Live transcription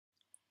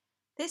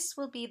This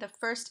will be the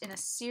first in a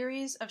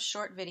series of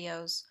short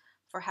videos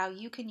for how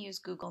you can use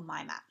Google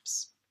My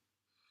Maps.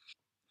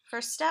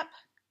 First step,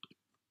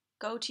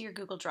 go to your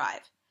Google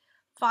Drive.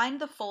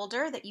 Find the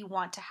folder that you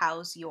want to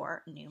house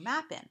your new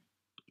map in.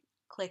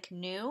 Click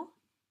New,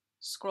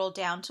 scroll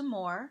down to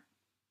More,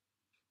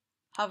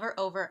 hover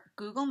over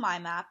Google My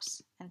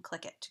Maps and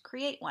click it to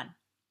create one.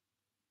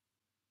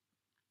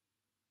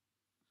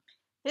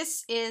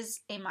 This is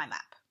a My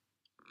Map.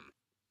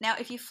 Now,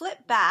 if you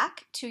flip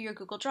back to your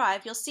Google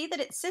Drive, you'll see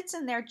that it sits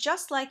in there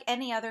just like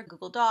any other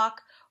Google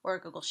Doc or a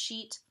Google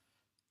Sheet.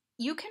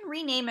 You can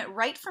rename it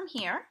right from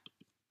here,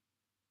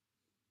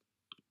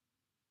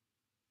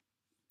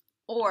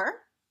 or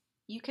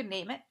you can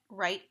name it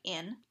right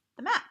in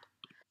the map.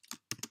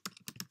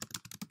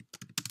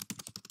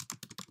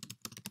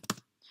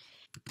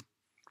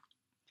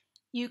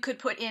 You could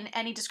put in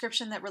any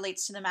description that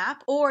relates to the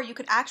map, or you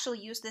could actually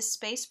use this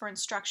space for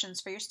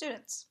instructions for your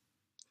students.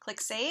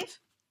 Click Save,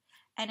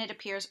 and it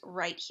appears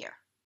right here.